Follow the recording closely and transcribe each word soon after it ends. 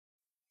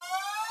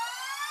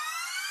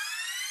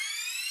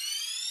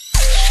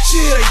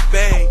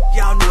Shakebag,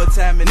 y'all know what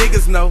time it is.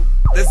 Niggas know.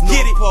 Let's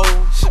get it. Pole,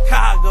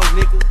 Chicago,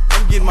 nigga.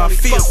 I'm getting my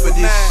feel for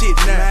this shit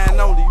now. Nine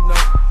only, you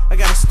know. I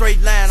got a straight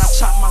line. I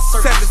chop my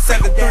circle.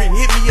 773.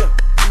 Hit me up.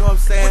 You know what I'm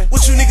saying?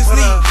 What you niggas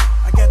need?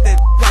 I got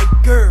that white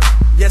girl.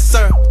 Yes,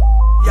 sir.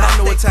 Y'all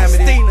know what time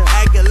it is. Christina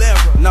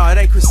Aguilera. No, it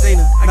ain't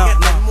Christina. I got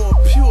that more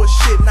pure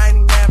shit,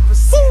 99%.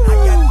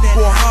 I got that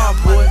hard,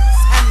 boy.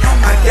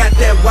 I got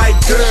that white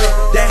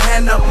girl, that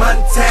Hannah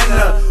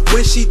Montana.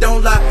 When she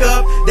don't lock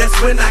up, that's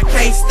when I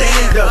can't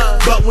stand her.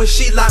 But when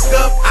she lock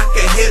up, I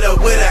can hit her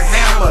with a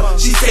hammer.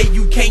 She say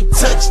you can't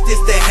touch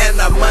this, that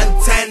Hannah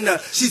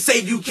Montana. She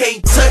say you can't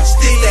touch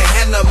this, that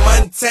Hannah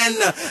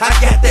Montana. I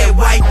got that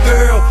white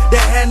girl,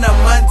 that Hannah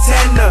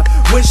Montana.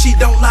 When she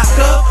don't lock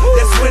up,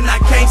 that's when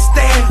I can't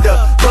stand her.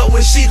 But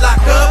when she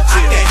lock up,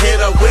 I can hit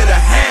her with a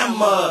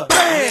hammer.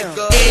 Bam!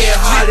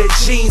 Air-hearted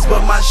jeans,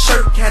 but my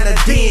shirt kinda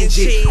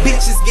dingy.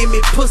 Bitches give me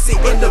pussy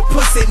in the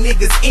pussy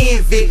niggas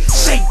envy.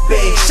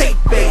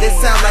 Shakebag, that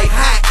sound like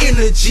high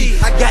energy.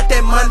 I got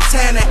that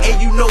Montana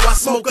and you know I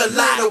smoke a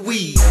lot of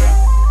weed.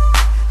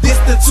 This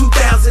the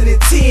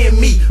 2010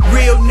 me.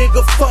 Real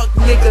nigga, fuck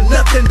nigga,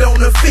 nothing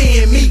don't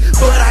offend me.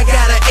 But I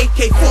got an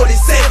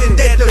AK-47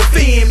 that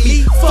defend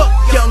me. Fuck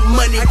Young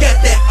Money, got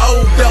that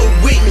old dough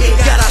with me.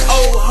 Got an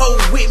old hoe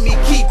with me,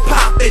 keep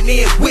popping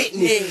in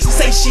Whitney. She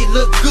say she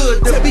look good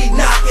to be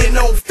knocking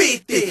on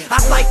 50. I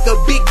like a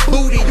big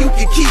booty, you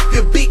can keep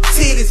your big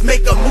titties.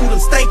 Make her move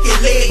them stanky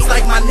legs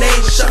like my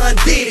name Sean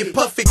Diddy.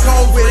 Puffy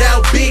Cone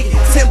without Biggie,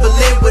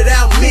 Timberland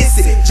without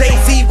Missy,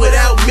 Jay-Z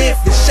without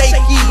Memphis,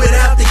 Shaky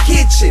without the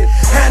kitchen.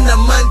 Hannah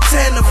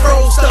Montana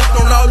froze stuffed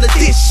on all of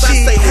this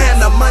shit. I say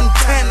Hannah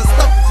Montana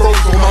stuffed froze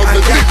on all of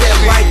this shit. I got that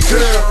white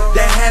girl,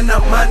 that Hannah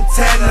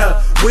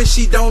Montana. When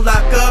she don't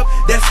lock up,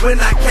 that's when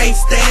I can't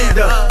stand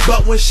her.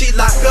 But when she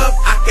lock up,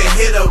 I can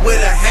hit her with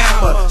a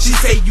hammer. She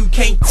say you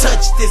can't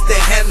touch this,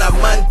 that Hannah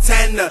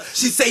Montana.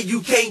 She say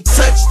you can't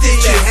touch this,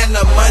 that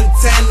Hannah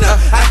Montana.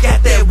 I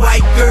got that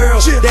white girl,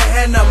 that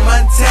Hannah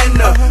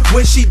Montana.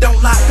 When she don't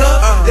lock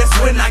up, that's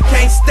when I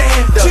can't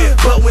stand her.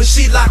 But when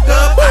she lock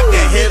up, I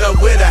can hit her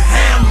with a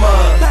hammer.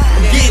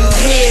 I'm getting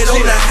head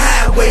on the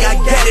highway, I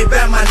got it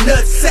by my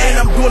nuts. And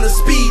I'm doing a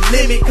speed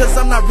limit, cause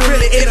I'm not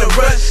really in a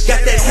rush.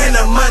 Got that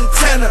Hannah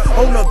Montana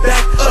on the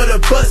back of the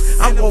bus.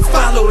 I'm gon'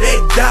 follow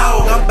that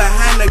dog, I'm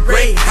behind the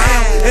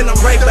Greyhound. And I'm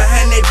right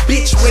behind that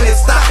bitch when it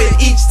stop in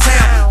each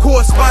town.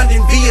 Corresponding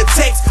via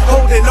text,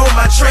 holding on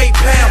my trade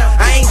pound.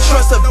 I ain't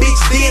trust a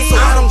bitch then, so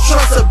I don't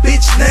trust a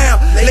bitch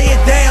now. Lay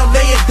it down,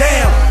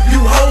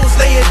 you hoes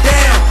lay it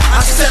down.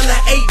 I sell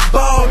an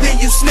 8-ball, then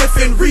you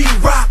sniffin'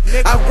 re-rock.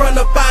 I run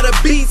up out of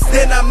beats,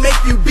 then I make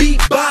you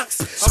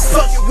beatbox. I'm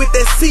fucking with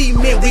that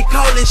cement, we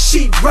call it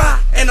sheetrock.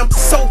 And I'm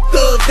so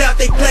thugged out,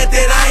 they glad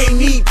that I ain't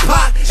need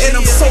pot. And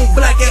I'm so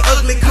black and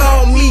ugly,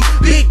 call me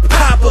Big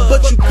Papa.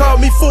 But you call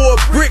me for a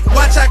brick,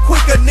 watch how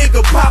quick a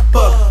nigga pop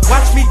up.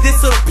 Watch me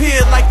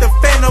disappear like the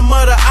Phantom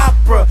of the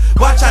Opera.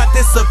 Watch I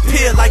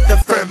disappear like the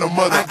Phantom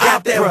of the Opera. I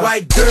got that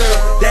white girl,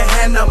 that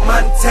Hannah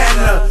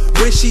Montana.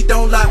 When she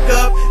don't lock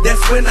up,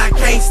 that's when I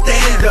can't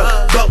stand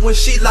her. But when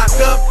she lock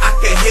up, I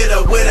can hit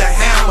her with a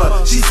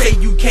hammer. She say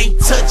you can't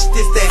touch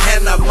this, that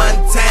Hannah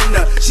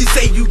Montana. She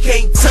say you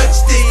can't touch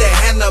this, that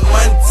Hannah